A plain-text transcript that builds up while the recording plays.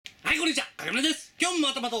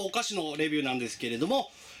またお菓子のレビューなんですけれども、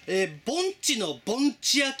ぼんちのぼん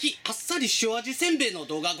ち焼きあっさり塩味せんべいの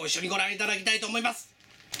動画ご一緒にご覧いただきたいと思います。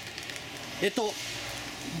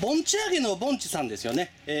ぼんち揚げのぼんちさんですよ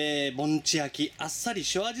ね。ぼんち焼きあっさり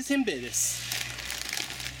塩味せんべいです。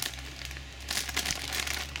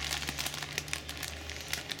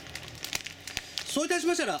そういたし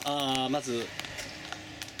ましたら、まず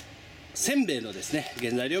せんべいのですね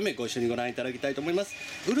原材料名ご一緒にご覧いただきたいと思います。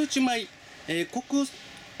うるち米、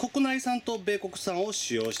国内産と米国産を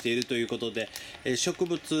使用しているということで、植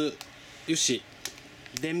物油脂、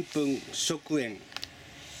でんぷん、食塩、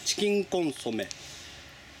チキンコンソメ、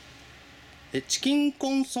チキンコ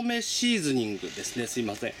ンソメシーズニングですね、すい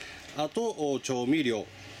ません。あと調味料、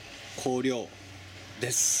香料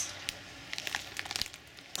です。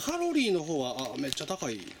カロリーの方はめっちゃ高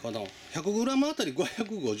いかな。 100g あたり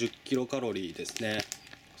550キロカロリーですね。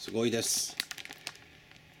すごいです。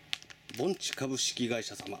ぼんち株式会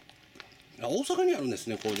社様、大阪にあるんです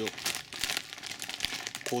ね。工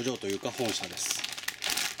場というか本社です。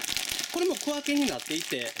これも小分けになってい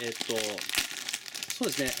て、そう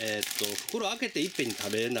ですね、袋開けていっぺんに食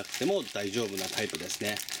べなくても大丈夫なタイプです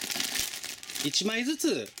ね。1枚ず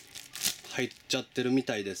つ入っちゃってるみ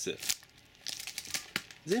たいです。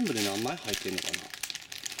全部で何枚入ってるのか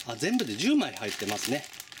な。全部で10枚入ってますね。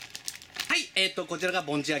はい、こちらが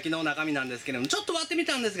ぼんち焼きの中身なんですけれども、ちょっと割ってみ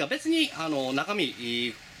たんですが、別に中身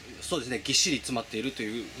そうですね、ぎっしり詰まっていると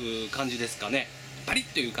いう感じですかね。パリッ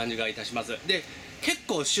という感じがいたします。で、結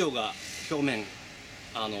構塩が表面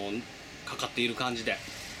かかっている感じで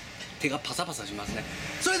手がパサパサしますね。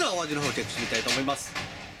それではお味の方をチェックしてみたいと思います。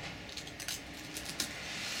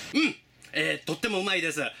とってもうまい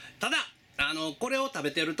です。ただこれを食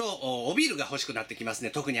べてるとおビールが欲しくなってきますね。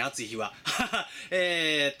特に暑い日はちょ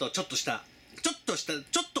っと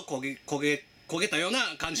焦げたよう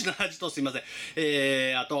な感じの味と、すいません、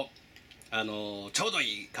あとちょうど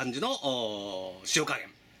いい感じの塩加減、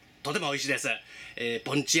とても美味しいです。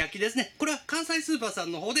ぼんち焼きですね。これは関西スーパーさ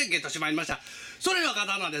んの方でゲットしてまいりました。それでは簡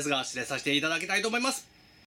単なんですが失礼させていただきたいと思います。